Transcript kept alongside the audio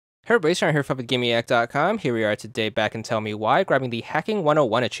Hey everybody, Sean here from VidGamiac.com. Here we are today back in Tell Me Why, grabbing the Hacking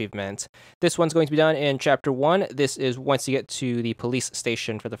 101 achievement. This one's going to be done in Chapter 1. This is once you get to the police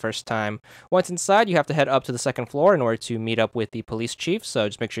station for the first time. Once inside, you have to head up to the second floor in order to meet up with the police chief. So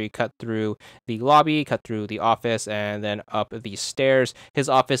just make sure you cut through the lobby, cut through the office, and then up the stairs. His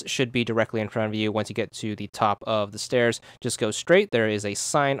office should be directly in front of you. Once you get to the top of the stairs, just go straight. There is a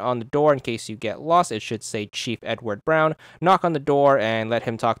sign on the door in case you get lost. It should say Chief Edward Brown. Knock on the door and let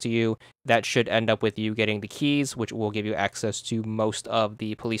him talk to you. That should end up with you getting the keys, which will give you access to most of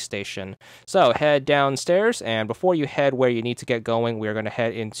the police station. So head downstairs, and before you head where you need to get going, we're going to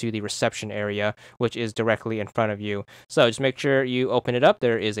head into the reception area, which is directly in front of you. So just make sure you open it up.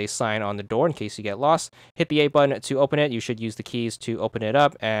 There is a sign on the door in case you get lost. Hit the A button to open it. You should use the keys to open it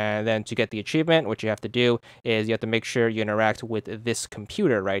up, and then to get the achievement, what you have to do is you have to make sure you interact with this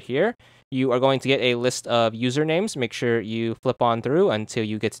computer right here. You are going to get a list of usernames. Make sure you flip on through until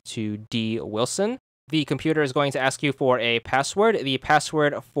you get to D. Wilson. The computer is going to ask you for a password. The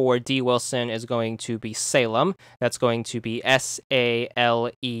password for D. Wilson is going to be Salem. That's going to be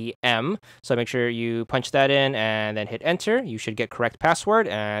SALEM. So make sure you punch that in and then hit enter. You should get correct password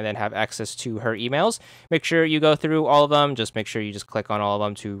and then have access to her emails. Make sure you go through all of them. Just make sure you just click on all of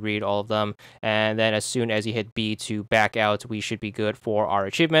them to read all of them. And then as soon as you hit B to back out, we should be good for our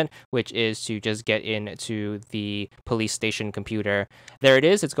achievement, which is to just get into the police station computer. There it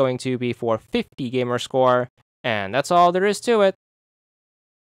is. It's going to be for 50 gamer score, and that's all there is to it.